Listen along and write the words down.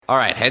All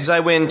right, heads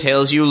I win,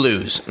 tails you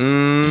lose.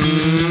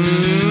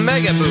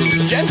 Mega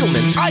Boo.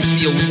 Gentlemen, I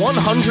feel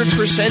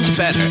 100%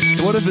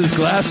 better. What if his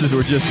glasses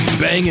were just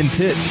banging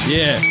tits?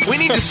 Yeah. We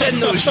need to send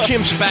those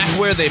chimps back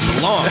where they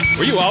belong.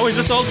 Were you always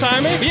this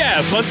old-timey?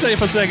 Yes, let's say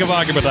for sake of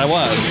argument I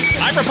was.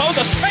 I propose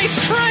a space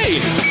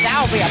train! That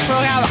would be a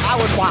program I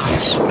would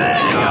watch.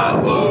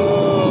 Mega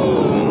Boom.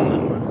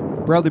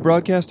 Proudly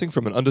broadcasting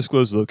from an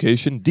undisclosed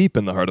location deep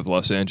in the heart of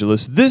Los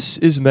Angeles, this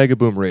is Mega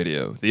Boom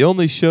Radio, the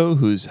only show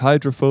whose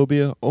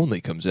hydrophobia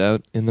only comes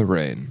out in the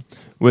rain.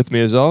 With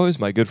me, as always,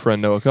 my good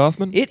friend Noah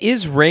Kaufman. It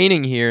is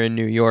raining here in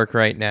New York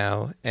right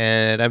now,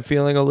 and I'm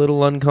feeling a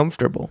little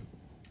uncomfortable.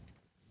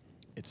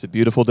 It's a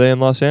beautiful day in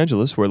Los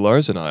Angeles, where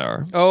Lars and I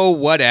are. Oh,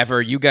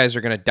 whatever. You guys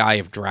are going to die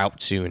of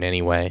drought soon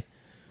anyway.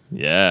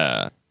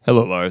 Yeah.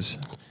 Hello, Lars.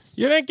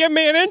 You didn't give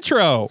me an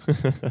intro.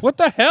 What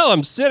the hell?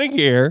 I'm sitting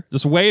here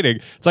just waiting.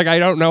 It's like I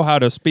don't know how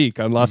to speak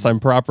unless I'm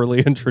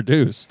properly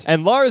introduced.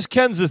 And Lars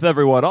Kenseth,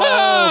 everyone,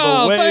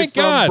 all the way thank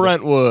from God.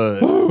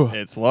 Brentwood. Whew.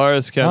 It's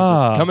Lars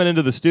Kenseth coming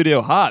into the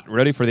studio hot,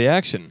 ready for the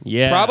action.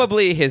 Yeah.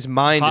 Probably his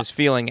mind is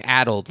feeling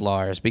addled,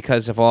 Lars,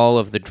 because of all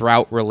of the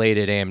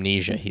drought-related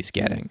amnesia he's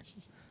getting.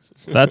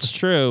 That's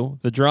true.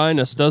 The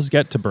dryness does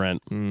get to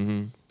Brent.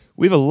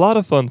 We have a lot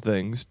of fun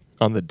things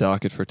on the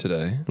docket for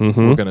today. We're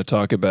going to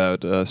talk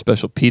about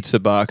special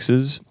pizza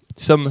boxes,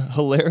 some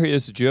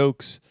hilarious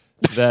jokes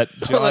that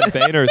John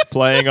Boehner is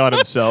playing on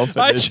himself in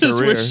I his just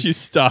career. wish you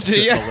stopped at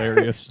Yeah.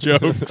 hilarious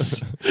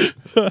jokes.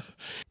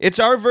 It's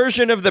our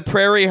version of the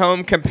Prairie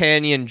Home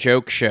Companion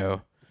joke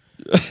show.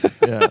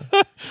 Yeah.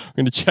 We're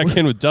going to check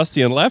in with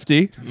Dusty and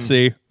Lefty and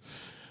see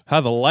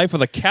how the life of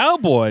the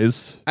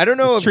Cowboys I don't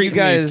know is if you treating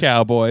guys... these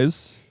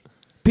Cowboys.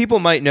 People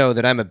might know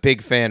that I'm a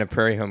big fan of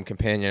Prairie Home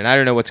Companion, and I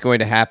don't know what's going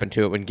to happen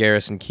to it when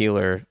Garrison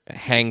Keillor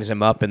hangs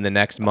him up in the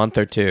next month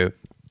or two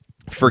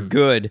for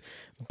good.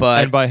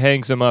 But And by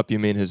hangs him up, you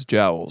mean his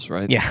jowls,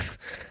 right? yeah,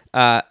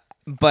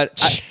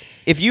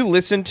 if you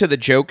listen to the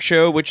joke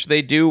show, which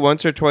they do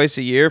once or twice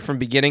a year from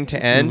beginning to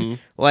end,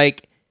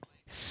 like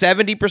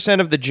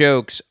 70% of the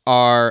jokes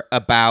are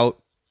about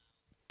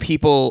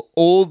people,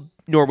 old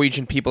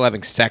Norwegian people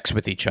having sex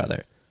with each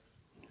other.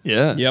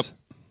 Yes. Yep.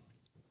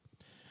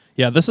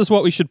 Yeah, this is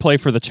what we should play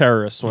for the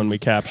terrorists when we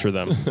capture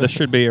them. This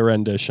should be a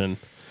rendition.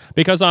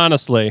 Because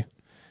honestly,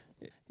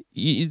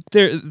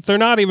 they're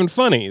not even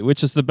funny,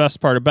 which is the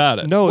best part about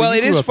it. No, Well, you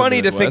it grew is up in funny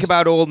the to think Midwest.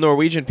 about old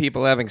Norwegian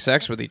people having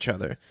sex with each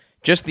other.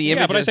 Just the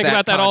images. Yeah, but I think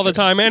about that all the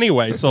time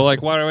anyway. So,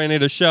 like, why do I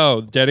need a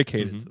show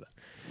dedicated to that?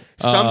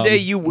 Someday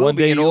you will one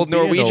be day an you'll old be an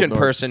old Norwegian Nor-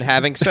 person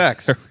having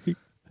sex.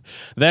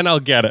 Then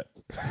I'll get it.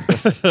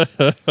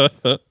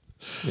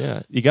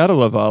 Yeah, you gotta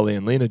love Ollie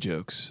and Lena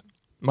jokes.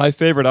 My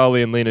favorite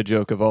Ollie and Lena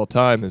joke of all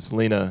time is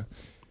Lena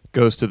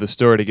goes to the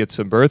store to get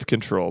some birth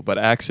control, but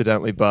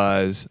accidentally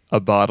buys a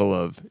bottle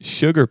of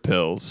sugar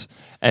pills,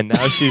 and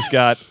now she's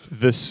got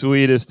the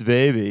sweetest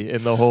baby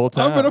in the whole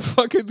time. I'm gonna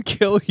fucking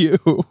kill you.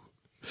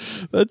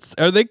 Is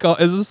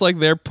this like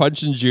their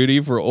Punch and Judy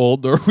for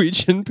old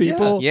Norwegian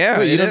people? Yeah,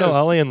 Wait, you it don't know is.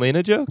 Ollie and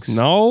Lena jokes?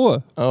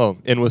 No. Oh,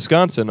 in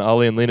Wisconsin,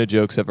 Ollie and Lena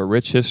jokes have a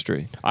rich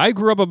history. I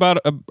grew up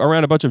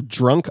around a bunch of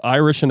drunk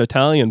Irish and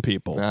Italian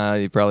people.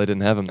 You probably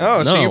didn't have them.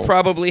 Oh, so No. you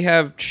probably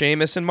have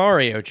Seamus and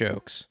Mario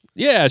jokes.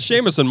 Yeah,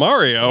 Seamus and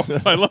Mario.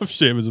 I love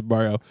Seamus and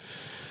Mario.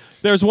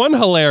 There's one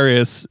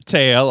hilarious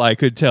tale I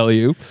could tell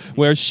you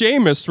where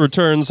Seamus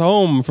returns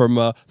home from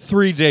a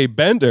 3-day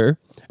bender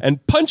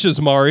and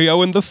punches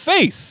Mario in the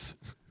face.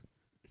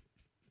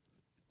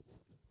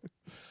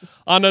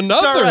 On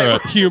another all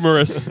right.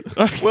 humorous...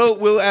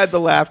 We'll add the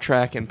laugh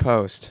track in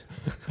post.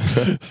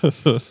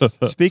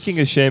 Speaking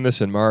of Seamus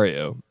and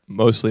Mario,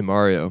 mostly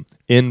Mario,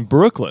 in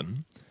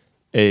Brooklyn,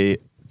 a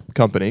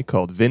company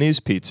called Vinny's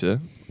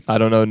Pizza. I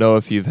don't know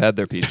if you've had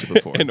their pizza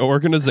before. an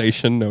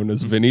organization known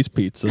as Vinny's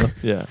Pizza.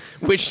 Yeah.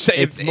 Which,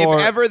 It's if more-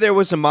 ever there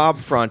was a mob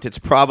front, it's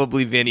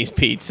probably Vinny's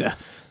Pizza.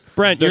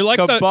 Brent, The you're like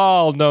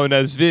cabal known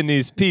as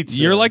Vinny's Pizza.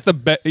 you're like the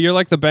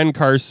Ben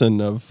Carson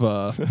of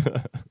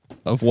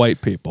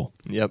white people.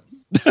 Yep.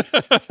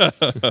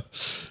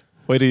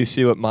 Wait till you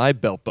see what my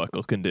belt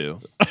buckle can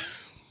do.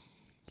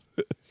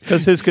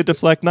 Because his could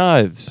deflect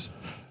knives.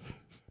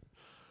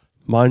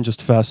 Mine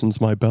just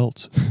fastens my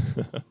belt.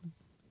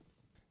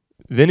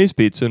 Vinny's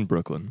Pizza in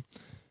Brooklyn,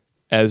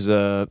 as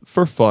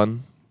for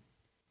fun,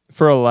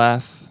 for a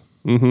laugh,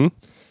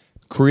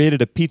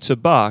 created a pizza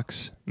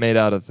box made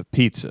out of a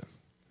pizza.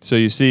 So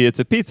you see, it's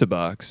a pizza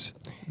box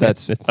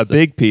that's It's a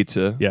big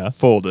pizza yeah.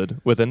 folded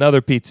with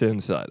another pizza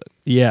inside it.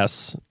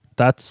 Yes,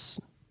 that's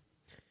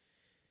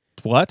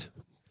what?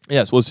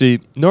 Yes, well,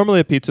 see,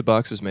 normally a pizza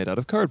box is made out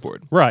of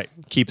cardboard. Right.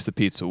 Keeps the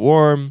pizza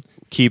warm,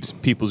 keeps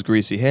people's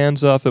greasy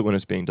hands off it when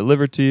it's being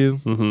delivered to you.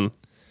 Mm-hmm.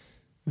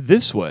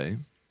 This way,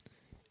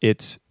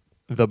 it's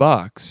the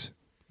box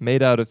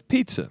made out of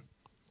pizza.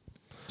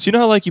 So you know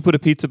how like you put a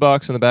pizza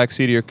box in the back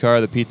seat of your car,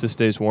 the pizza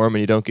stays warm and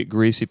you don't get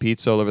greasy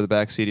pizza all over the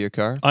back seat of your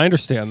car? I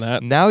understand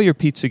that. Now your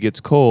pizza gets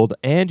cold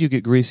and you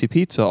get greasy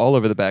pizza all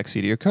over the back seat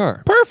of your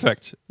car.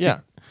 Perfect. Yeah.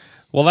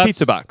 Well, that's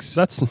Pizza box.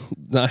 That's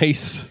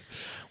nice.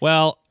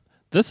 Well,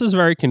 This is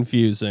very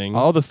confusing.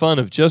 All the fun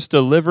of just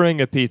delivering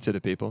a pizza to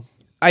people.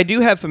 I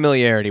do have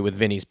familiarity with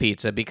Vinny's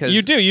Pizza because...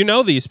 You do. You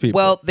know these people.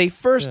 Well, they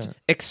first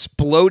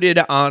exploded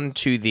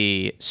onto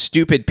the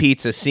stupid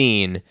pizza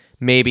scene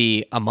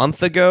maybe a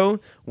month ago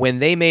when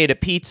they made a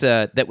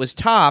pizza that was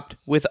topped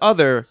with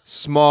other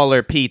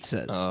smaller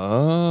pizzas.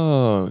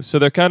 Oh, so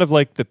they're kind of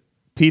like the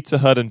Pizza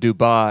Hut in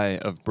Dubai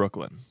of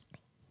Brooklyn.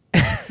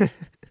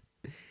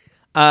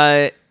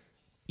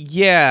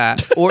 Yeah,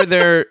 or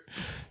they're...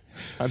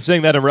 I'm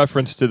saying that in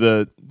reference to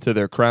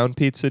their Crown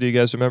Pizza. Do you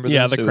guys remember this?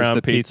 Yeah, the It was Crown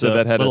the Pizza,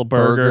 that had little a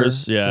burger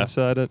burgers, yeah.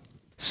 inside it.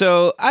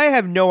 So I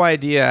have no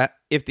idea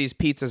if these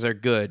pizzas are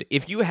good.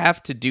 If you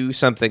have to do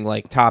something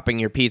like topping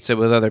your pizza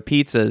with other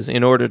pizzas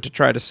in order to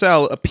try to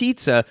sell a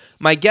pizza,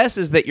 my guess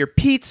is that your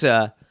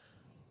pizza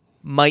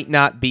might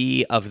not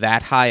be of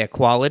that high a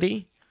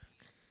quality.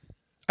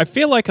 I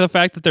feel like the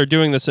fact that they're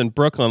doing this in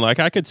Brooklyn, like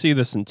I could see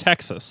this in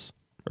Texas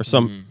or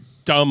some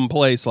dumb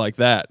place like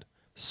that.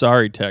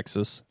 Sorry,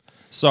 Texas.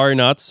 Sorry,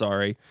 not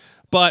sorry.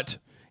 But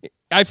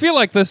I feel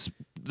like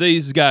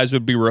these guys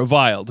would be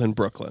reviled in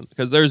Brooklyn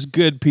because there's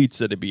good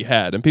pizza to be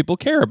had and people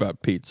care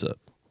about pizza.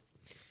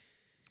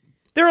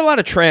 There are a lot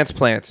of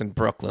transplants in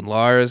Brooklyn,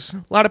 Lars.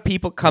 A lot of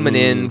people coming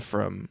in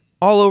from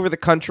all over the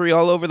country,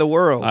 all over the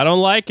world. I don't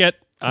like it.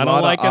 I A don't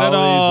lot like of it at Ollies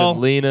all. and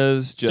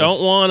Lena's just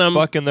Don't want 'em.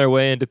 fucking their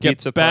way into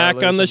pizza Get back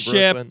parlors on the in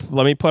ship. Brooklyn.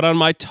 Let me put on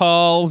my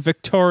tall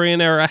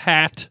Victorian-era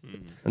hat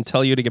and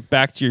tell you to get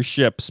back to your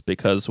ships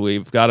because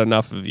we've got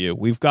enough of you.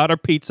 We've got our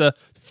pizza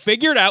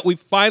figured out. We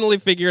finally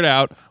figured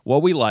out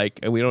what we like,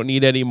 and we don't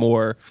need any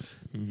more,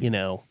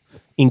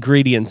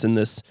 ingredients in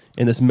this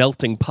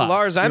melting pot.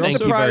 Lars, I'm Thank you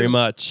surprised- very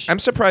much. I'm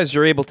surprised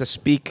you're able to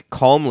speak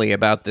calmly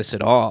about this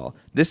at all.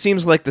 This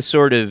seems like the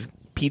sort of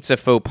pizza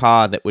faux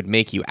pas that would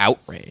make you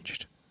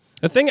outraged.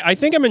 I think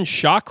I'm in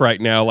shock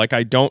right now. Like,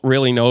 I don't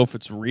really know if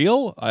it's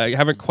real. I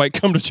haven't quite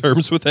come to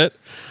terms with it.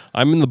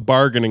 I'm in the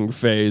bargaining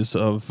phase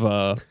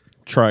of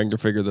trying to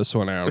figure this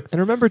one out.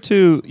 And remember,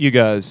 too, you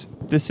guys,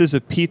 this is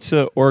a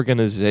pizza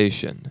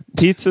organization.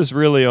 Pizza's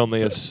really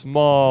only a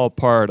small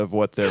part of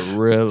what they're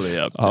really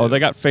up to. Oh, they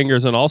got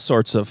fingers in all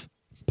sorts of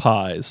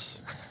pies,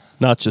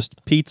 not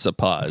just pizza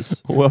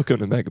pies. Welcome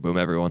to Mega Boom,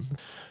 everyone.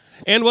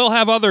 And we'll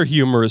have other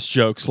humorous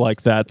jokes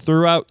like that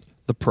throughout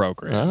the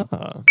program.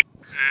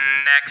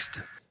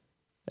 Next.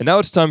 And now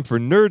it's time for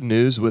Nerd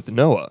News with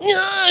Noah.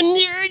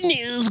 Nerd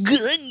news,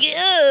 good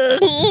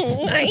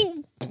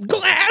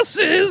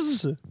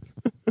glasses.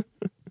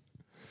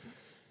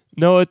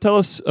 Noah, tell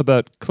us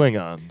about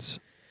Klingons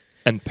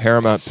and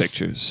Paramount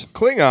Pictures.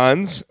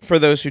 Klingons, for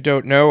those who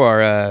don't know,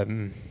 are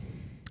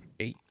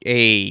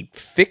a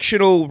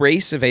fictional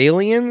race of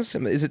aliens.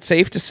 Is it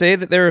safe to say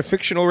that they're a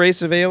fictional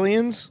race of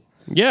aliens?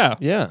 Yeah,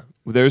 Yeah,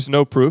 there's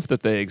no proof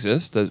that they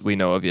exist that we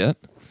know of yet.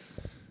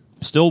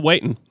 still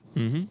waiting.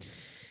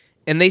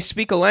 And they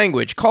speak a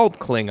language called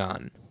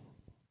Klingon,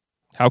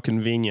 How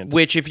convenient.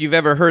 which, if you've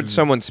ever heard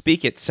someone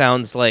speak it,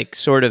 sounds like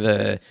sort of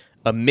a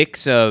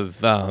mix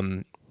of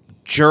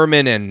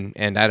German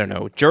and I don't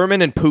know,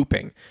 German and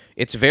pooping.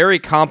 It's very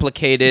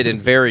complicated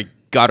and very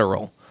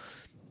guttural.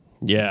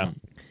 Yeah.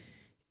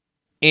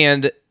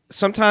 And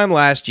sometime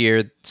last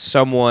year,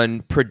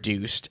 someone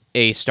produced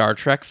a Star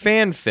Trek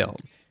fan film.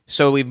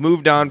 So we've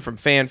moved on from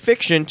fan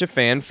fiction to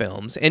fan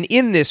films. And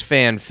in this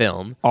fan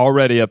film,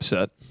 Already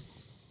upset.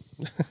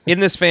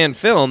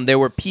 there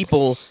were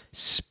people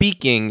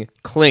speaking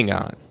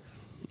Klingon.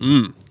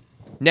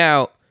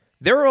 Now,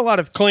 there are a lot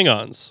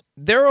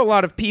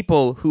of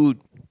people who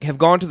have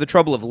gone to the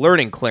trouble of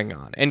learning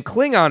Klingon. And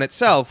Klingon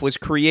itself was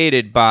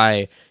created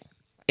by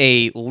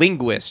a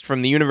linguist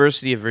from the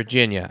University of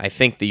Virginia. I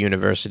think the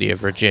University of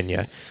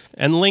Virginia.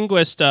 And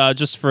linguist,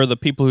 just for the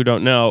people who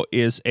don't know,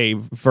 is a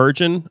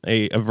virgin,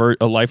 a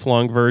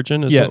lifelong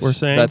virgin, is Yes, what we're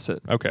saying? that's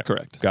it. Okay.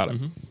 Correct. Got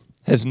it.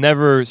 Has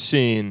never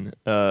seen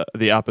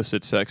the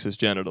opposite sex's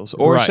genitals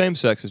or Right. same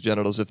sex's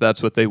genitals if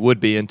that's what they would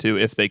be into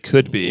if they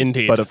could be.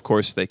 Indeed. But of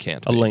course they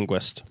can't A be.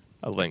 linguist.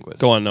 A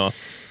linguist. Go on, Noah.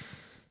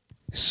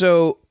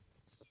 So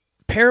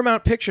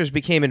Paramount Pictures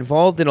became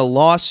involved in a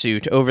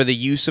lawsuit over the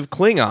use of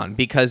Klingon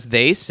because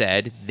they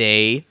said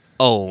they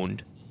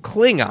owned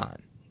Klingon.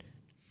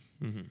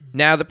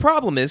 Now, the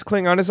problem is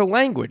Klingon is a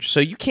language, so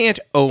you can't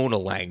own a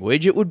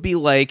language. It would be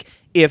like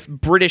if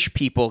British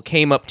people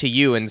came up to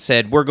you and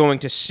said, we're going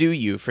to sue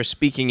you for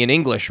speaking in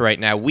English right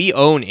now. We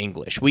own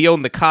English. We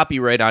own the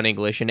copyright on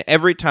English, and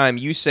every time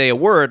you say a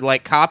word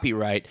like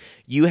copyright,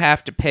 you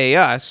have to pay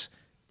us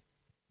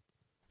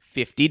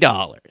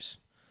 $50.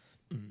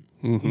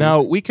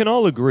 Now, we can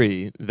all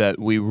agree that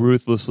we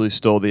ruthlessly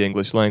stole the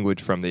English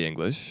language from the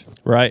English,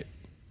 Right.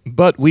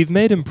 but we've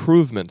made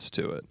improvements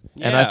to it.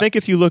 And I Yeah. think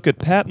if you look at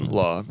patent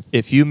law,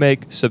 if you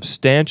make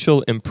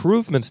substantial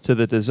improvements to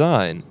the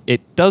design,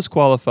 it does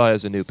qualify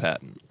as a new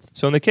patent.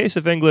 So in the case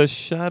of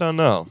English, I don't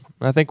know.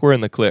 I think we're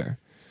in the clear.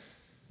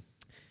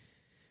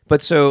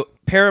 But so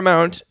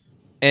Paramount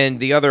and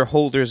the other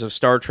holders of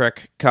Star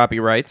Trek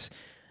copyrights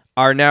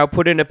are now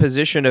put in a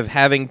position of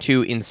having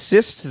to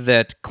insist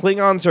that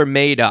Klingons are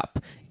made up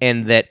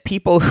and that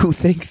people who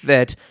think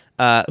that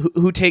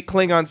who take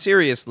Klingon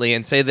seriously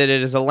and say that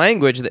it is a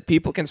language that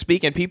people can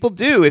speak, and people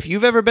do. If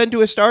you've ever been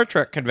to a Star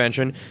Trek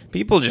convention,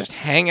 people just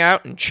hang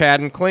out and chat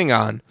in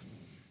Klingon.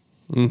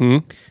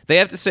 Mm-hmm. They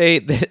have to say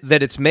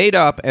that it's made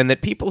up, and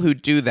that people who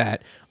do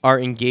that are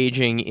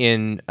engaging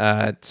in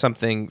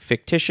something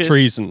fictitious.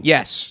 Treason.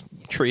 Yes,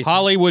 treason.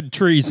 Hollywood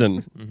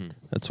treason.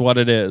 That's what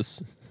it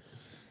is.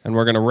 And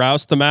we're going to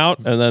roust them out,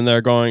 and then they're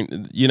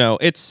going,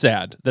 it's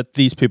sad that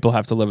these people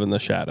have to live in the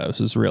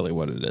shadows is really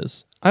what it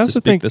is. I also to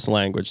speak think this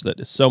language that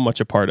is so much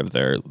a part of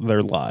their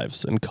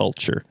lives and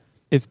culture.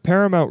 if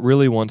Paramount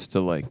really wants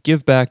to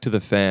give back to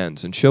the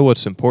fans and show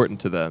what's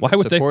important to them, why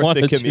would they support want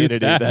the to community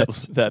do that?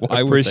 that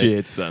Why would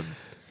appreciates them,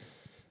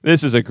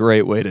 this is a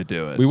great way to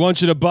do it. We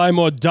want you to buy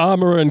more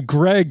Dahmer and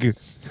Greg.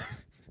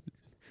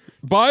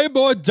 Buy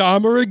more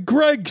Dahmer and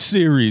Greg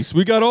series.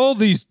 We got all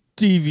these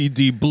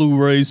DVD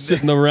Blu-rays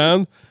sitting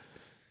around.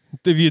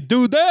 If you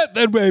do that,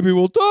 then maybe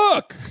we'll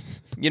talk.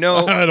 I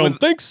don't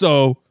think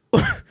so.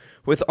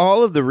 With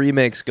all of the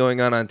remakes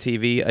going on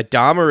TV, a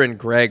Dahmer and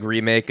Greg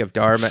remake of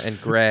Dharma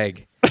and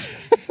Greg.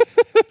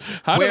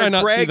 How did I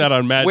not see that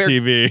on Mad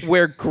TV?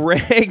 Where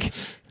Greg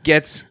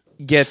gets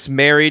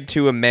married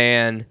to a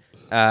man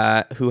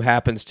who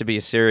happens to be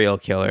a serial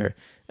killer.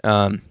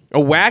 A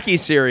wacky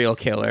serial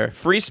killer.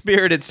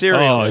 Free-spirited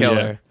serial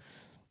killer. Yeah.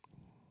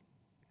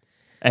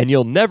 And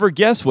you'll never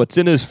guess what's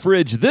in his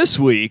fridge this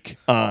week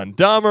on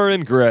Dahmer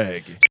and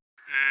Greg.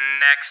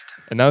 Next.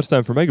 And now it's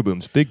time for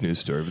Megaboom's big news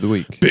story of the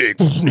week. Big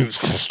news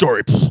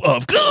story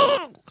of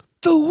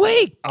the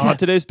week.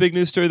 Today's big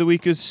news story of the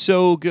week is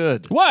so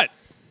good. What?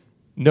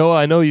 Noah,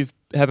 I know you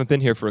haven't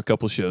been here for a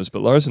couple shows,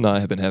 but Lars and I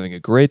have been having a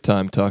great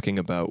time talking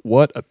about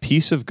what a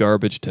piece of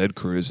garbage Ted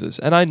Cruz is.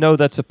 And I know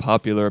that's a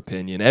popular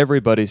opinion.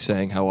 Everybody's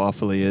saying how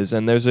awful he is,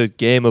 and there's a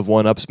game of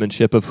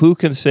one-upsmanship of who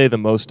can say the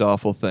most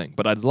awful thing.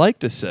 But I'd like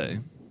to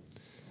say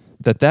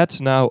that that's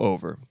now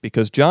over,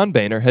 because John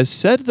Boehner has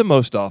said the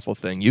most awful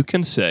thing you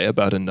can say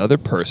about another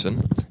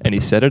person, and he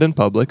said it in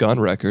public on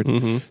record.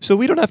 So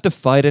we don't have to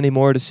fight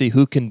anymore to see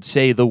who can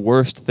say the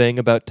worst thing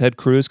about Ted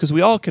Cruz, because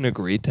we all can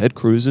agree Ted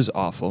Cruz is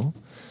awful.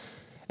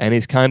 And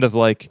he's kind of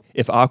like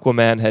if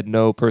Aquaman had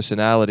no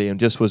personality and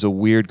just was a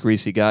weird,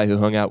 greasy guy who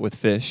hung out with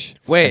fish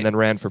and then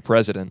ran for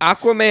president.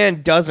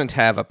 Aquaman doesn't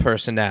have a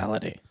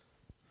personality.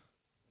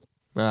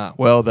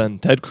 Well, then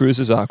Ted Cruz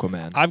is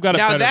Aquaman. I've got a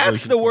Now better that's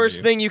version the for worst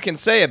you. thing you can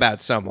say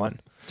about someone.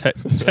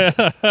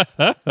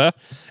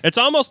 It's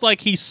almost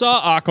like he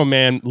saw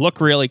Aquaman look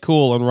really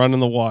cool and run in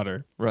the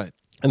water. Right.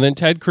 And then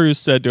Ted Cruz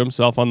said to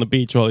himself on the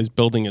beach while he's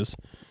building his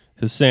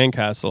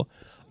sandcastle,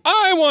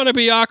 I want to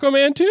be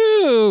Aquaman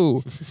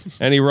too.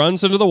 And he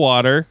runs into the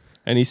water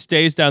and he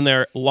stays down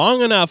there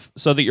long enough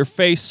so that your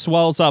face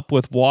swells up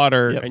with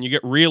water and you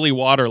get really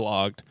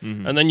waterlogged.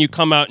 And then you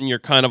come out and you're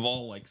kind of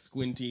all like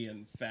squinty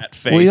and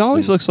fat-faced. Well, he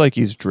always looks like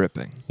he's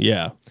dripping.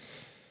 Yeah.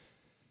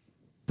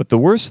 But the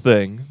worst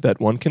thing that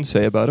one can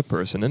say about a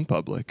person in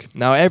public,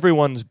 now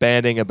everyone's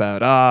banding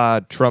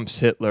about, Trump's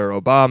Hitler,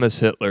 Obama's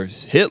Hitler.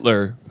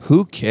 Hitler,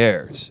 who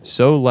cares?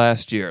 So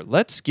last year,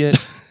 let's get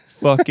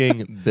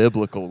fucking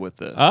biblical with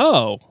this.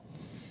 Oh.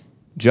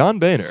 John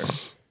Boehner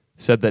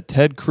said that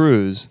Ted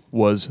Cruz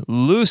was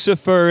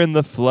Lucifer in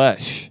the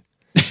flesh,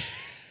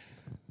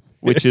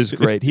 which is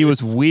great. He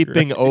was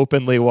weeping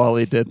openly while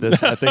he did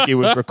this. I think he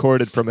was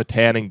recorded from a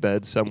tanning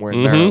bed somewhere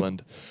in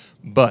Maryland.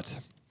 But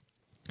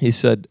he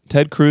said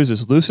Ted Cruz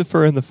is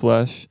Lucifer in the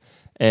flesh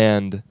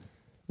and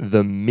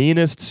the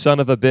meanest son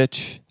of a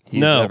bitch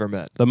he's ever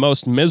met. The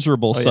most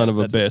miserable son of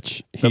a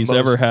bitch he's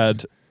ever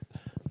had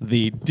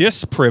the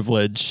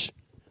disprivilege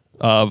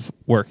of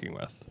working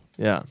with.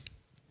 Yeah.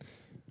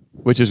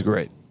 Which is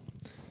great.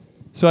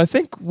 So I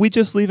think we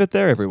just leave it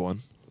there,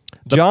 everyone.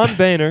 John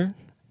Boehner,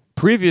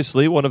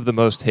 previously one of the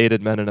most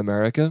hated men in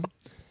America,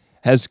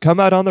 has come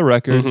out on the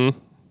record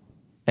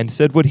and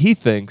said what he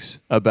thinks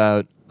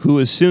about who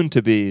is soon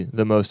to be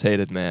the most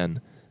hated man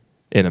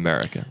in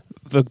America.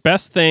 The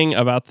best thing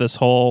about this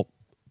whole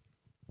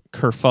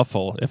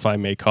kerfuffle, if I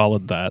may call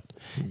it that,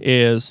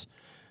 is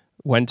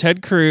when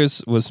Ted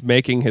Cruz was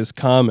making his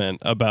comment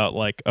about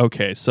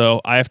okay,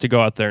 so I have to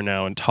go out there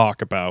now and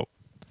talk about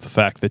the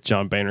fact that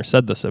John Boehner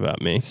said this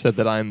about me. He said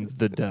that I'm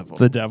the devil.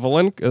 The devil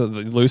and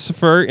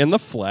Lucifer in the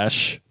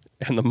flesh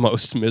and the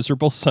most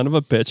miserable son of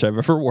a bitch I've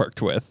ever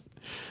worked with.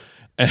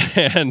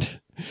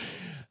 And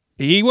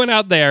he went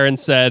out there and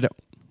said,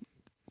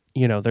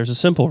 there's a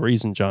simple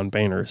reason John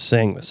Boehner is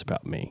saying this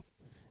about me.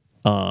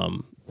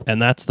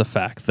 And that's the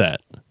fact that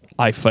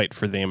I fight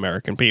for the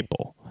American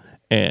people.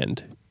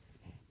 And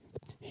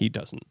he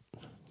doesn't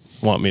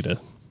want me to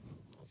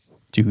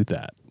do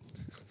that.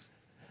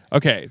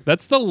 Okay,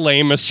 that's the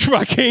lamest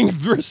fucking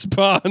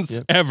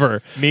response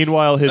ever.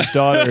 Meanwhile, his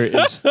daughter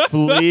is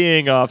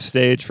fleeing off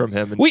stage from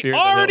him. We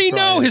already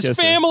know his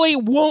family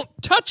won't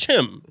touch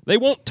him. They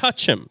won't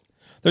touch him.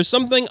 There's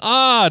something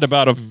odd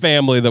about a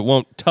family that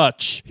won't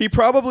touch. He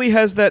probably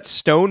has that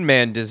Stone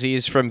Man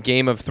disease from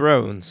Game of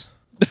Thrones.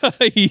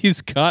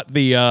 He's got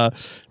the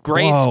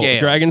grayscale.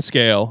 Dragon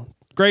scale.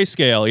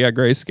 Grayscale, yeah,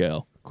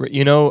 grayscale.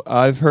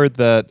 I've heard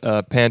that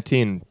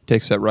Pantene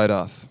takes that right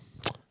off.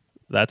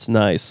 That's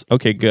nice.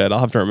 Okay, good. I'll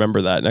have to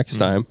remember that next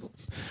time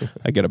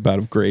I get a bout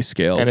of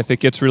grayscale. And if it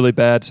gets really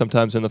bad,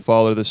 sometimes in the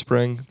fall or the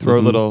spring, throw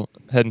a little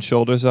Head and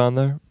Shoulders on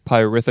there.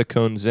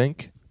 Pyrithicone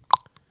zinc.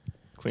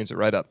 Cleans it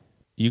right up.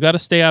 You got to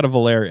stay out of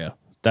Valeria.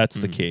 That's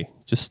the key.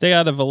 Just stay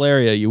out of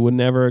Valeria. You would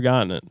never have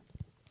gotten it.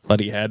 But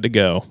he had to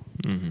go.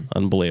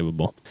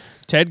 Unbelievable.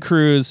 Ted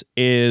Cruz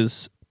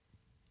is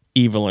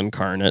evil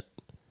incarnate.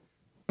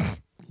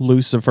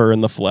 Lucifer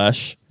in the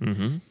flesh.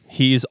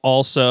 He's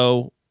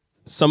also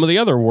some of the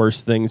other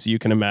worst things you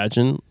can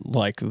imagine,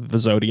 like the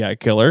Zodiac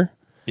Killer.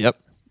 Yep.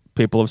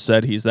 People have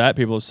said he's that.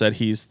 People have said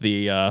he's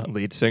the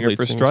Lead singer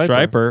for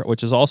Stryper,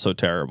 which is also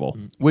terrible.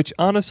 Which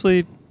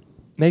honestly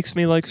makes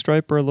me like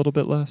Stryper a little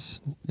bit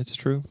less. It's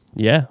true.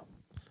 Yeah.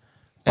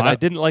 And I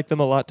didn't like them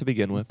a lot to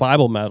begin with.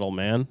 Bible metal,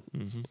 man.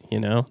 You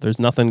know, there's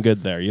nothing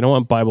good there. You don't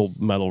want Bible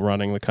metal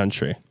running the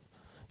country,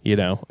 you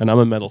know, and I'm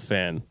a metal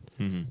fan.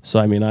 So,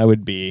 I mean, I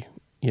would be,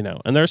 you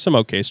know, and there are some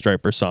okay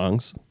Stryper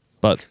songs,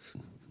 but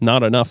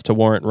not enough to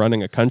warrant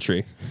running a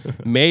country.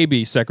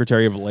 Maybe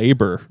Secretary of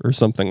Labor or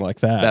something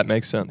like that. That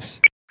makes sense.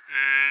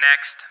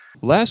 Next.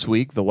 Last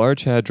week, the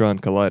Large Hadron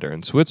Collider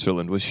in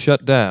Switzerland was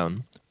shut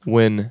down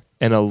when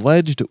an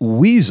alleged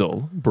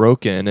weasel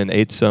broke in and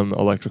ate some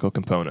electrical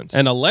components.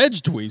 An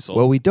alleged weasel?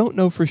 Well, we don't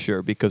know for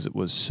sure because it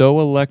was so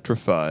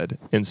electrified,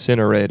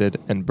 incinerated,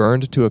 and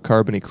burned to a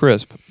carbony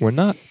crisp, we're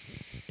not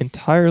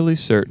entirely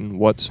certain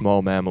what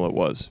small mammal it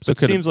was. So It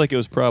seems like it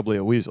was probably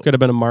a weasel. Could have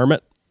been a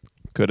marmot.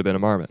 Could have been a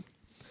marmot.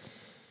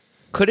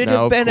 Could it Now,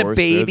 have of been a course,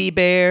 baby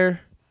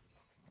bear?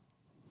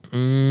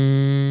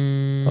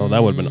 Oh,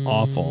 that would have been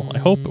awful. I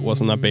hope it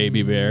wasn't a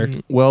baby bear.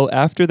 Well,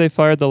 after they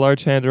fired the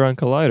Large Hadron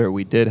Collider,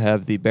 we did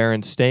have the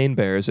Berenstain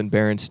Bears and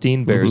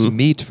Berenstein Bears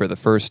meet for the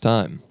first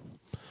time.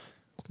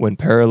 When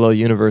parallel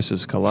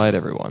universes collide,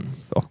 everyone.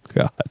 Oh,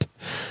 God.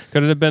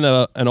 Could it have been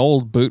an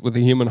old boot with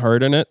a human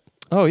heart in it?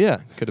 Oh,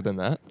 yeah. Could have been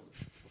that.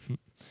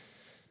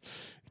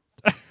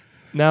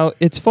 Now,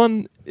 it's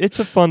fun. It's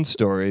a fun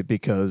story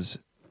because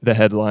the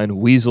headline,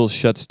 Weasel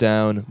shuts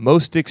down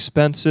most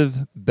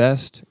expensive,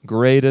 best,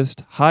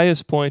 greatest,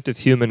 highest point of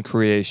human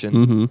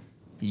creation,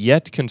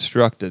 yet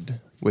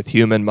constructed with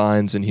human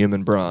minds and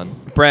human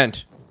brawn.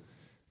 Brent,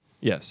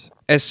 Yes.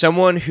 as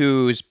someone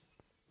whose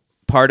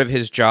part of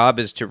his job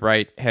is to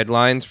write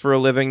headlines for a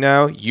living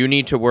now, you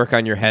need to work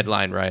on your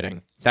headline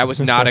writing. That was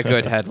not a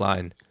good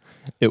headline.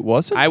 It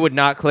wasn't? I would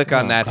not click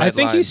on that headline. I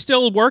think he's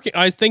still working.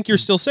 I think you're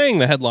still saying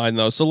the headline,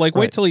 though. So, like,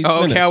 wait Right. till he's Oh,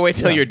 finished. okay, I'll wait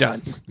till you're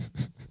done.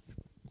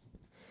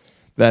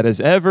 That has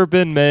ever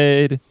been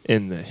made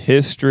in the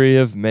history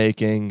of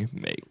making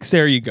makes.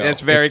 There you go.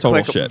 It's very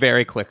total clickable. shit.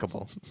 Very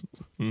clickable.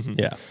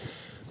 Yeah.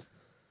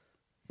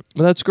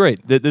 Well, that's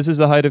great. This is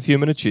the height of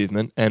human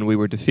achievement, and we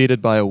were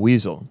defeated by a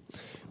weasel.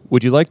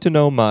 Would you like to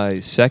know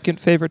my second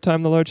favorite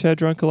time the Large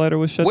Hadron Collider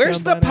was shut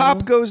Where's down? the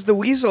pop goes the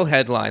weasel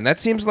headline? That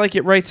seems like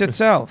it writes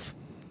itself.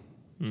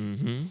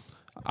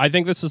 I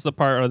think this is the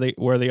part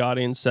where the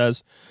audience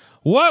says,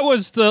 what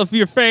was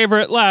your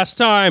favorite last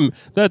time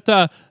that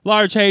the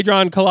Large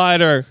Hadron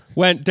Collider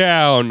went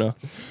down?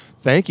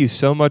 Thank you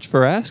so much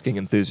for asking,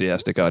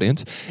 enthusiastic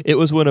audience. It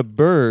was when a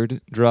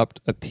bird dropped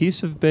a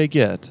piece of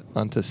baguette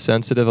onto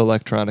sensitive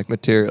electronic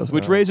materials,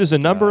 which raises a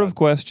number of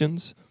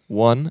questions.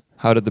 1,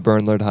 how did the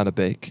bird learn how to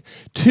bake?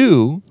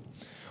 2,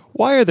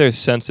 why are there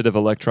sensitive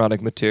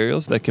electronic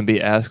materials that can be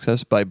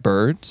accessed by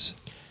birds?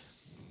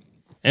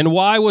 And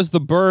why was the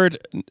bird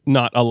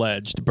not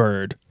alleged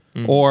bird?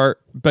 Or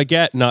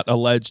baguette not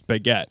alleged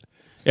baguette?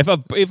 If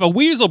a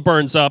weasel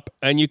burns up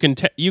and you can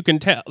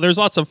tell there's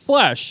lots of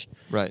flesh.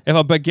 Right. If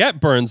a baguette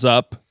burns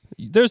up,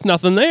 there's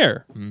nothing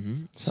there.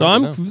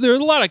 So there's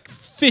a lot of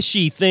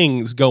fishy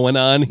things going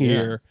on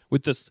here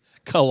with this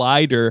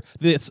collider,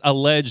 this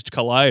alleged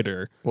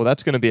collider. Well,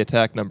 that's going to be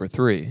attack number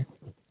 3,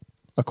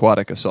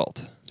 aquatic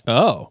assault.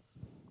 Oh.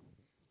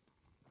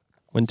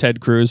 When Ted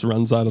Cruz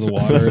runs out of the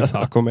water as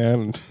Aquaman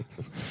and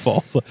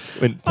falls.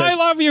 When I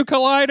love you,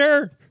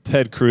 Collider!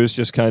 Ted Cruz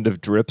just kind of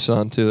drips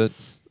onto it.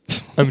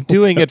 I'm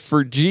doing it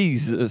for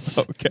Jesus.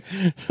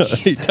 Okay.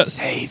 He's the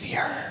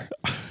savior.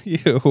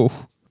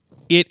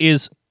 It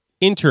is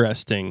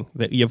interesting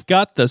that you've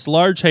got this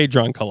Large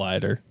Hadron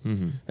Collider.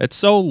 It's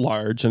so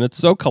large and it's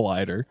so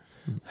collider.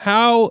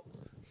 How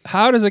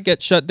does it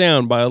get shut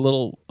down by a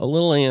little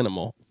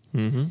animal?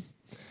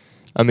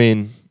 I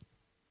mean,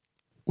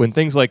 when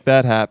things like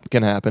that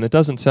can happen, it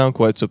doesn't sound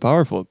quite so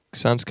powerful. It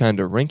sounds kind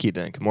of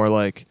rinky-dink, more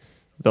like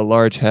the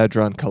Large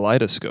Hadron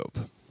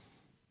Collleidoscope.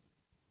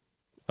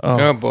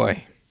 Oh,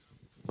 boy.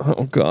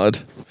 Oh,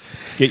 God.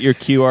 Get your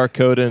QR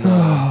code in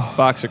a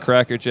box of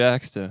Cracker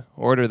Jacks to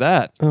order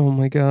that. Oh,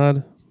 my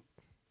God.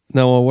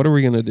 Noah, what are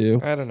we going to do?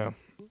 I don't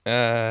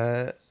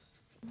know.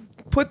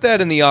 Put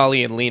that in the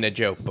Ollie and Lena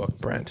joke book,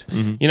 Brent.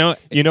 You know,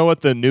 You know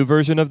what the new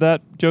version of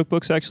that joke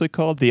book's actually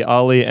called? The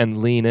Ollie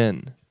and Lean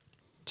In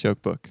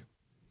joke book.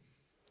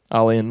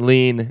 Ollie and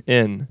Lean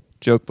In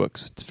joke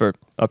books. It's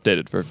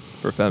updated for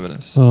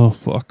feminists. oh,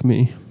 fuck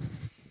me.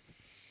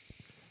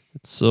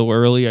 It's so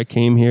early. I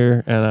came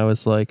here and I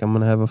was like, I'm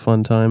going to have a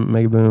fun time at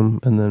Mega Boom.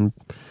 And then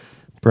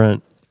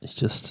Brent is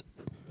just,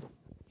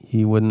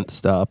 He wouldn't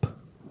stop.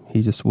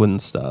 He just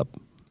wouldn't stop.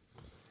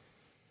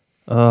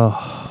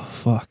 Oh,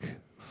 fuck.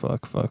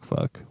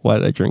 Why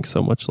did I drink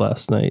so much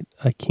last night?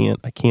 I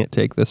can't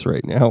take this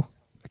right now.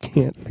 I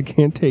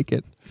can't take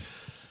it.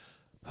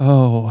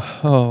 Oh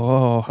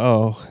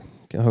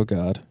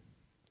God.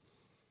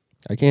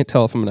 I can't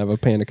tell if I'm going to have a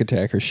panic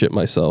attack or shit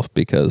myself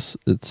because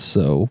it's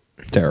so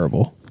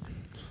terrible.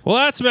 Well,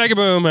 that's Mega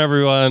Boom,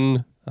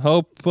 everyone. I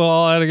hope we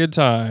all had a good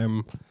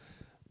time.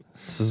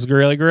 This is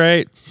really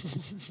great.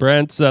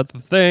 Brent's at the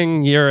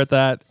thing, you're at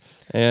that,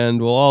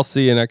 and we'll all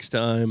see you next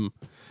time.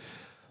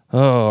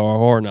 Oh,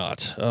 or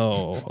not.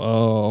 Oh.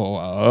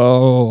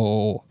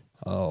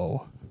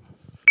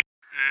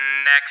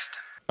 Next.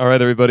 All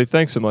right, everybody.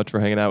 Thanks so much for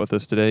hanging out with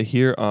us today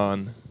here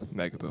on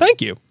Mega Boom. Thank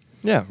you.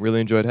 Yeah,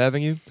 really enjoyed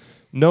having you.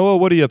 Noah,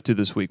 what are you up to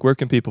this week? Where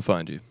can people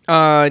find you?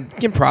 You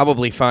can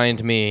probably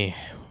find me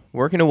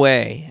working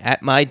away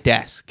at my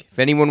desk. If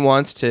anyone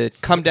wants to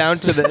come down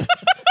to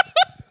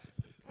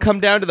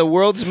the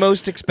world's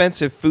most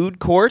expensive food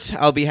court,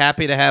 I'll be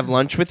happy to have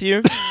lunch with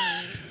you.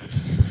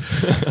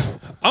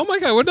 Oh my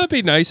God, wouldn't that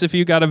be nice if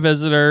you got a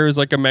visitor who's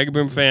like a Mega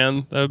Boom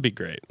fan? That would be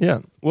great. Yeah.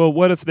 Well,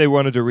 what if they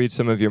wanted to read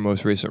some of your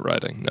most recent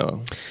writing? Noah,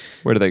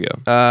 where do they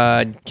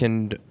go?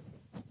 Can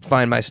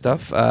find my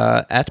stuff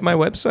at my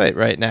website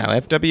right now,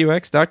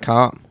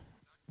 fwx.com.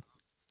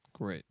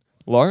 Great.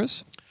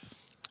 Lars?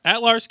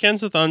 At Lars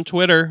Kenseth on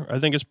Twitter, I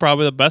think is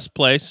probably the best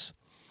place.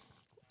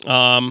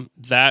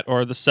 That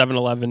or the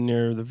 7-Eleven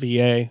near the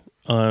VA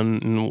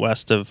in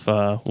west of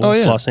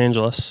Los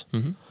Angeles.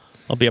 Mm-hmm.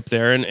 I'll be up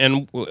there,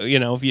 and you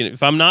know,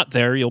 if I'm not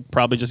there, you'll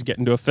probably just get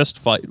into a fist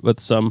fight with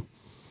some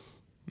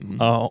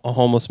a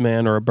homeless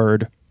man or a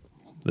bird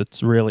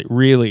that's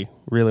really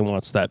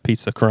wants that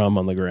piece of crumb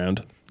on the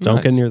ground.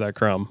 Don't get near that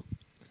crumb.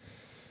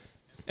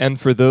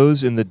 And for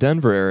those in the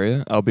Denver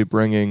area, I'll be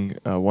bringing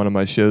one of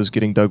my shows,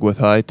 Getting Dug with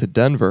High, to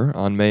Denver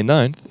on May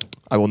 9th.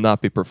 I will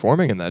not be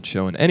performing in that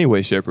show in any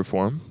way, shape, or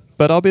form,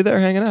 but I'll be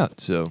there hanging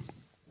out. So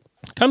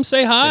come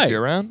say hi. If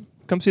you're around,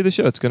 come see the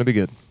show. It's going to be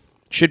good.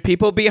 Should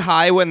people be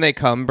high when they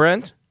come,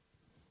 Brent?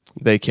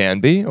 They can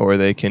be, or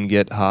they can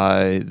get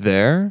high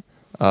there.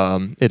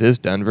 It is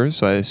Denver,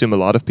 so I assume a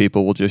lot of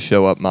people will just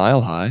show up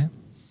mile high.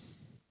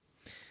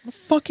 I'll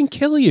fucking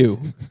kill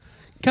you.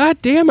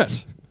 God damn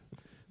it.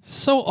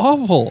 So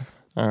awful.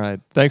 All right.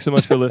 Thanks so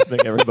much for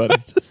listening, everybody.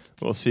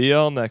 We'll see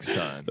y'all next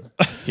time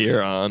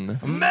here on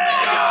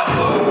Mega